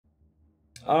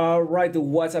Alright,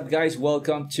 what's up guys?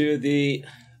 Welcome to the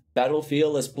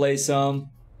battlefield. Let's play some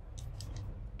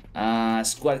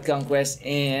Squad Conquest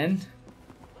and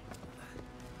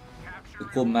the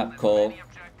cool map called.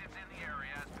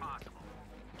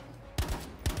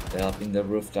 They're up in the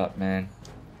rooftop, man.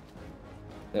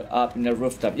 They're up in the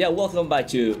rooftop. Yeah, welcome back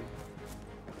to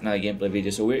another gameplay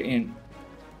video. So we're in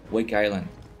Wake Island.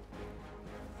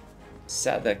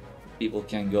 Sad that people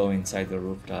can't go inside the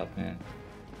rooftop, man.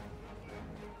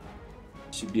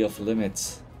 Should be off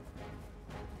limits.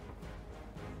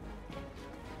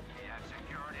 We have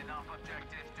secured enough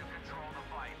objectives to control the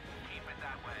fight. Keep it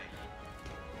that way.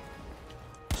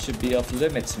 Should be off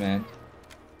limits, man.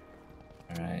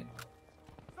 Alright.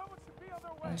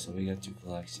 Alright, so we got two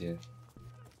flags here.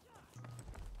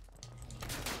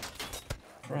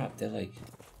 Crap, they're like...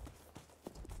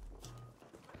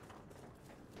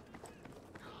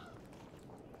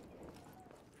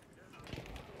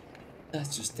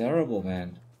 That's just terrible,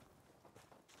 man.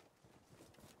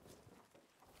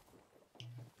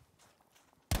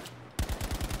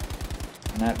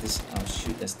 Map this. Oh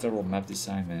shoot, that's terrible map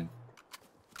design, man.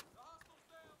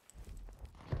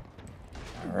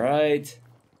 Alright.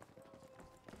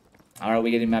 Alright,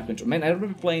 we getting map control. Man, I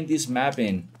remember playing this map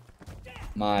in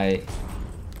my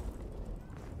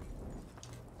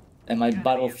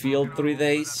Battlefield 3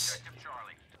 days.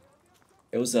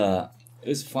 It was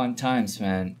fun times,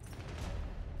 man.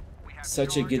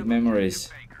 Such a good memories.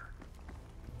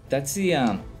 That's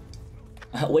the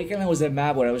Wake Island was that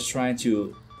map where I was trying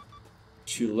to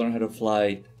learn how to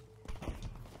fly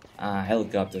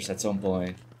helicopters at some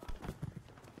point.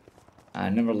 I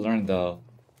never learned though.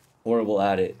 Horrible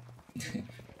at it.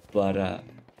 but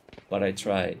I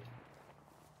tried.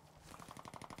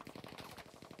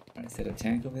 Is that a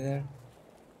tank over there?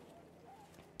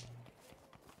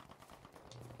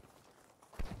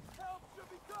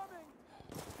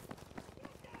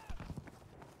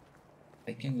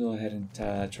 I can go ahead and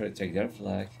try to take their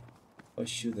flag. Oh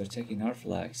shoot, they're taking our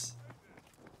flags.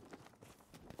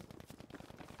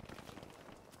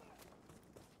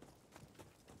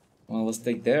 Well, let's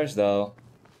take theirs though.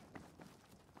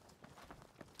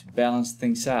 To balance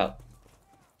things out.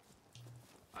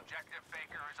 Objective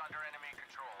Baker is under enemy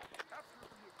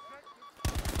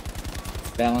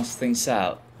control. Balance things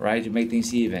out, right? To make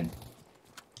things even.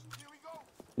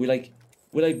 We like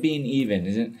being even,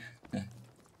 isn't it?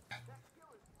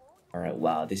 Alright,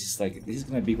 wow, this is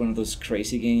gonna be one of those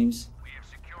crazy games. We have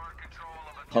secured control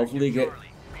of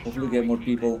Hopefully get more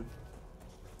people.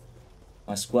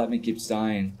 My squadmate keeps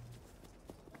dying.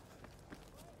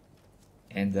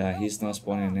 And he's not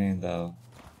spawning in though.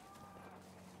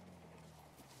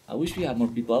 I wish we had more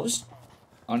people. I was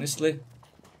honestly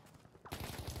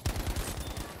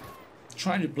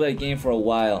trying to play a game for a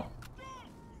while.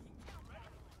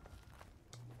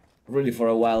 Really for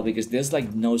a while, because there's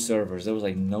like no servers. There was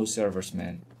like no servers,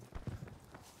 man.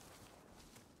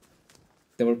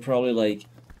 There were probably like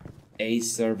 8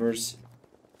 servers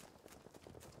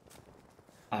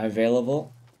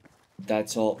available.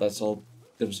 That's all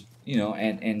there was, you know,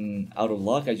 and out of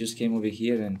luck I just came over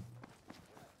here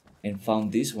and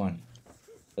found this one.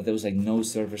 But there was like no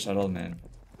servers at all, man.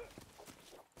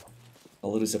 A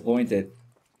little disappointed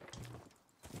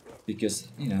because,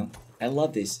 you know, I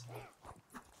love this.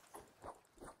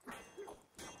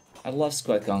 I love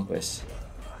Squad Conquest,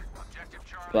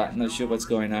 but not sure what's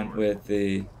going on with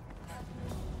the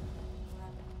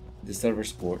server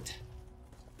support.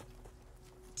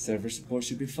 Server support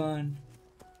should be fun.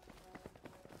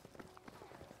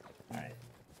 Alright.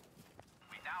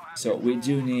 So we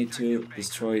do need to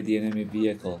destroy the enemy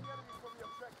vehicle.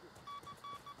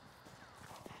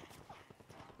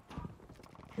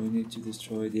 We need to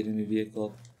destroy the enemy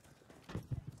vehicle.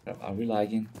 Are we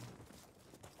lagging?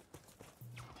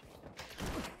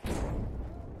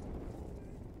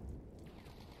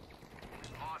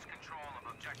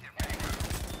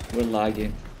 We're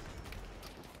lagging.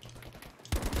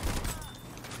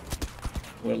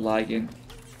 We're lagging.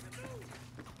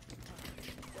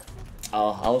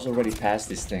 Oh, I was already past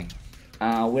this thing.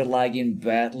 We're lagging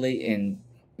badly, and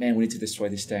man, we need to destroy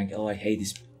this tank. Oh, I hate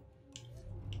this.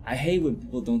 I hate when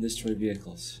people don't destroy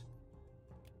vehicles.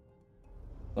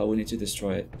 But we need to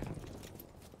destroy it.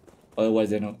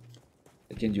 Otherwise, they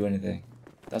can't do anything.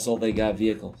 That's all they got,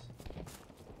 vehicles.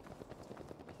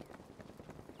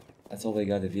 That's all they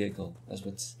got, the vehicle. That's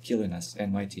what's killing us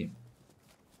and my team.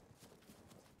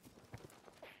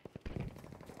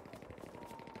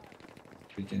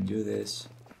 We can do this.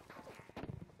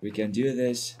 We can do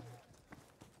this.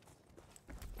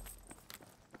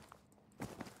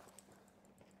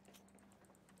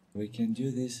 We can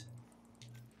do this.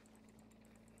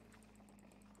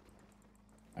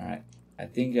 I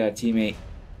think teammate.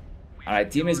 Alright,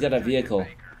 teammate's got a vehicle.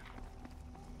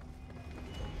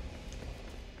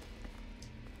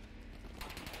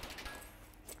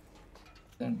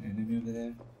 An enemy over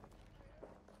there.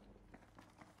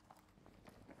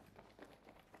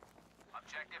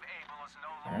 Objective Able is no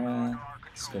longer Alright, under our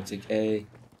let's control. go take A.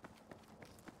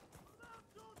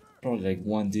 Probably like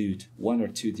one or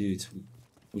two dudes,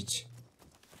 which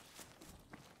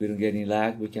we don't get any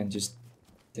lag, we can just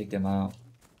take them out.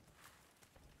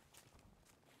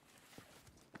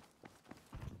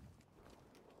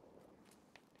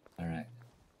 Alright.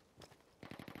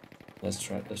 Let's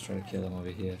try to kill him over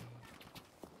here.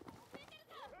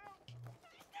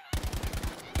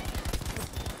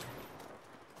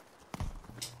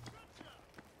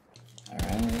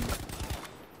 Alright.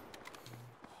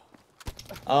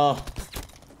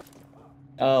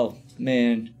 Oh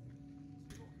man.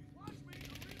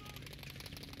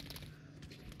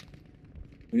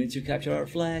 We need to capture our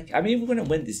flag. I mean, we're gonna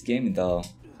win this game though.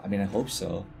 I mean, I hope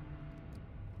so.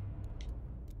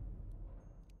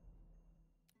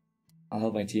 I'll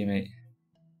help my teammate.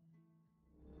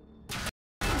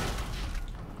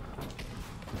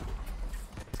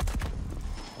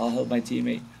 I'll help my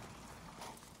teammate.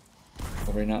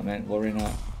 Worry not, man. Worry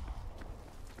not.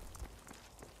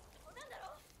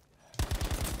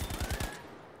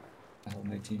 I'll help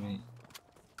my teammate.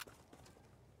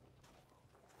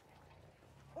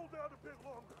 Hold out a bit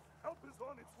longer. Help is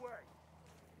on its way.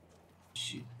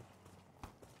 Shoot.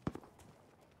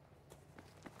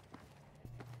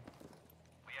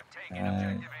 We have taken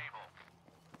objective Able.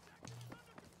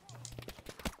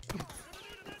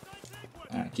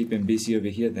 Alright, keep him busy over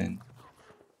here then.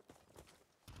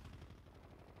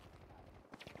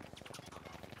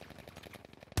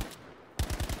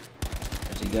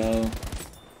 There you go.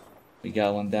 We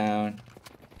got one down.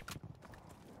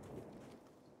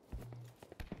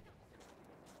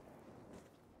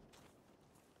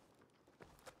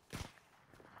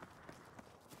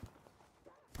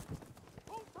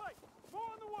 Hold tight. More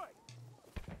on the way.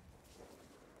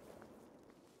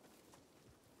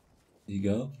 There you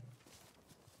go.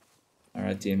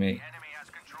 Alright, teammate. Enemy has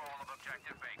control of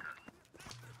objective Baker.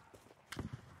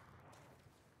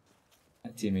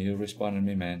 Teammate, you respond to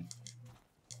me, man.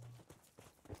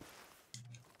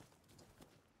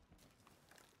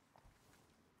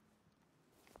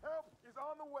 Help is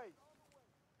on the way.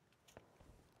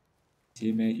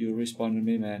 Teammate, you respond to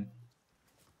me, man.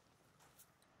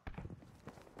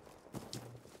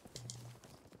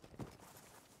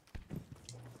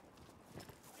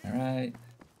 Alright.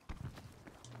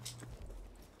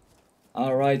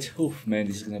 Alright. Oof, man,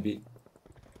 this is gonna be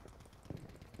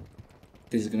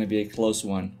a close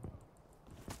one.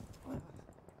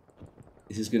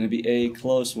 This is gonna be a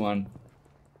close one.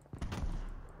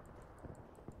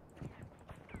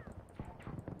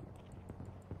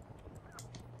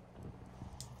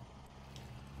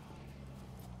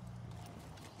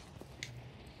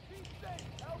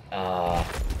 Ah.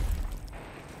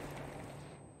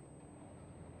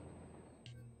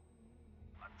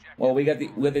 Well, we got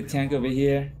the tank over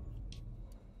here.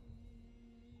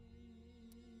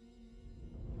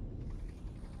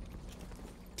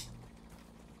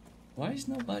 Why is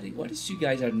nobody? What is you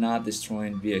guys are not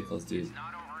destroying vehicles, dude? It's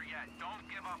not over yet. Don't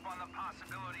give up on the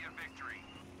possibility of victory.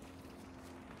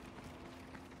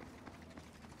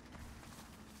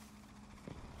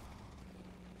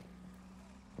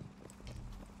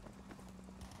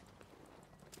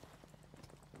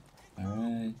 All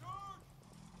right.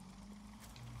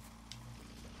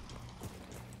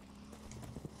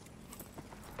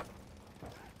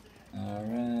 All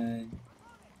right.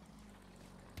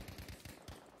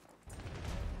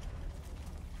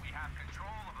 We have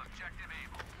control of objective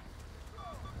Able.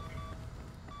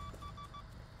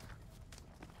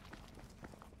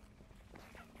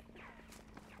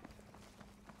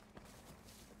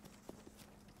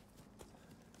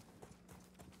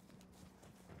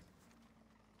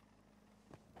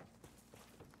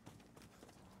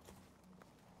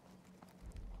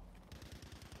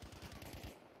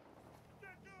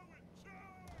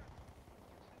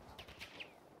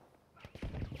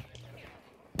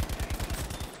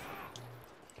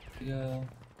 Go.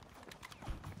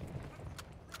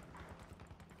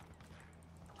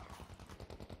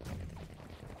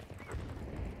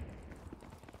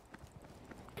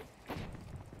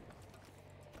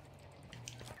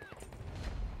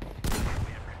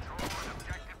 We have control of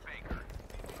objective Baker.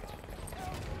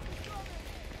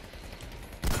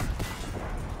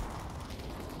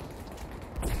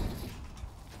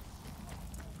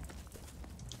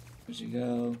 Where'd you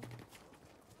go?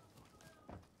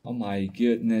 Oh my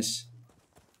goodness.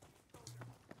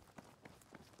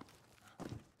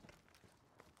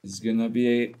 It's gonna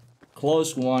be a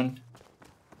close one.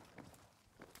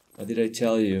 What did I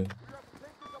tell you?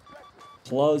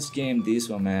 Close game this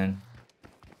one, man.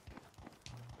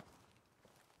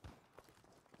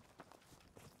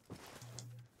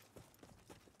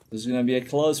 This is gonna be a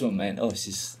close one, man. Oh,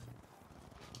 this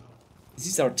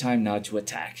is our time now to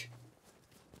attack.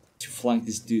 To flank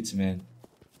these dudes, man.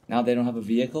 Now they don't have a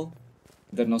vehicle.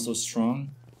 They're not so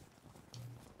strong.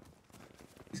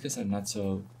 These guys are not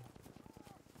so...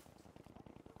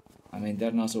 I mean,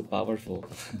 they're not so powerful.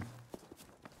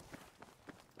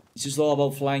 It's just all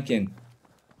about flanking.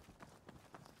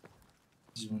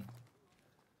 This one.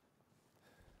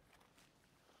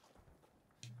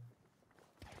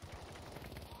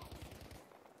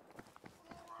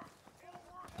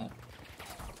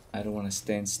 I don't want to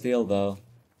stand still though.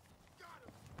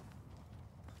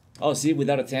 Oh, see,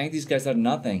 without a tank, these guys are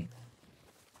nothing.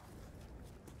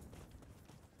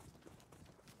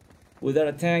 Without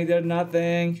a tank, they're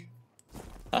nothing.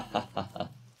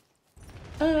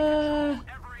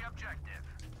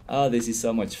 Oh, this is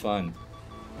so much fun.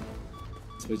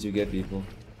 That's what you get, people.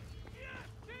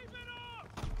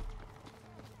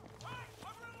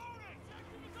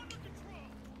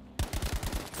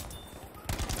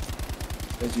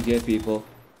 What you get, people?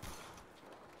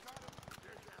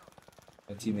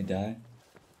 My teammate die.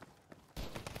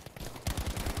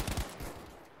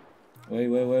 Wait.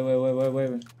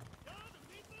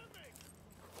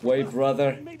 Wait,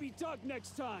 brother. Maybe Doug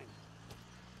next time.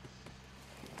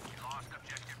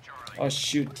 Oh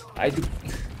shoot! I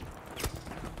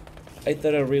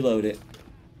thought I reloaded.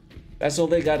 That's all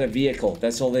they got, a vehicle.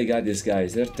 That's all they got. These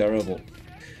guys, they're terrible.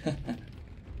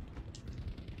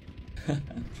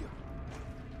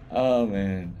 Oh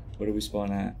man, where do we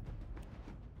spawn at?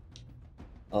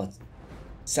 Oh,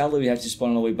 sadly we have to spawn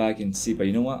all the way back in C, but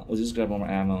you know what? We'll just grab more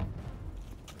ammo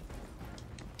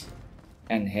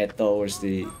and head towards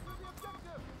that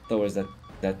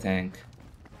tank.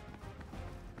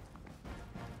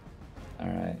 All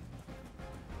right.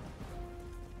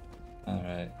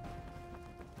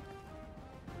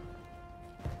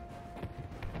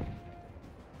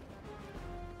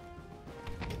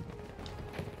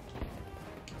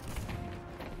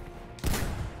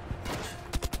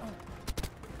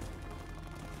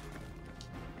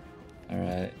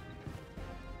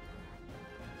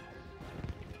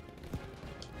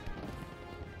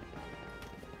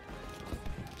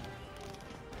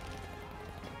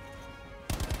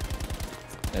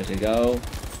 There you go.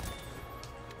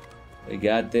 We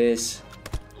got this.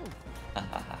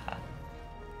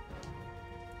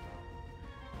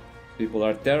 People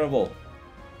are terrible.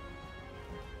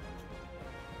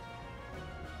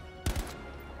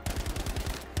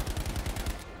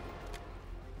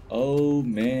 Oh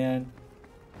man.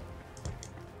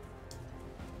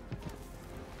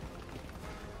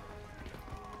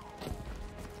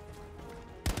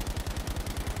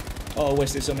 Oh,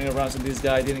 wasted so many rounds on this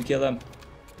guy, didn't kill him.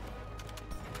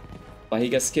 But he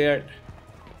got scared.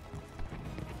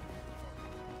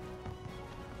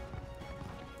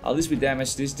 At least we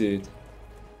damaged this dude.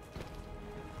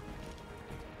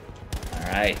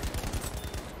 Alright.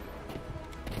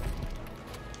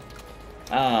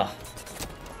 Ah.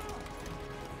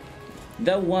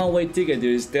 That one-way ticket,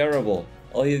 dude, is terrible.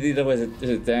 All he did was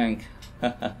a tank.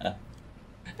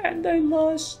 And they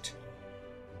lost.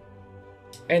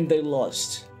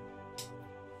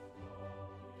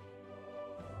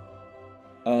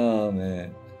 Oh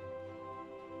man.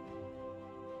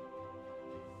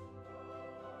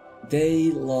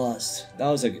 They lost. That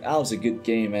was a good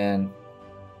game, man.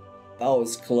 That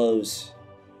was close.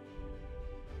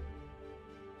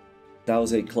 That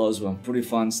was a close one. Pretty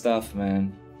fun stuff,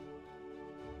 man.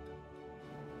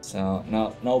 So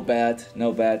no bad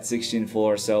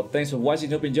 16-4. So thanks for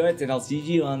watching. Hope you enjoyed it, and I'll see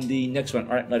you on the next one.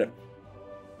 Alright, later.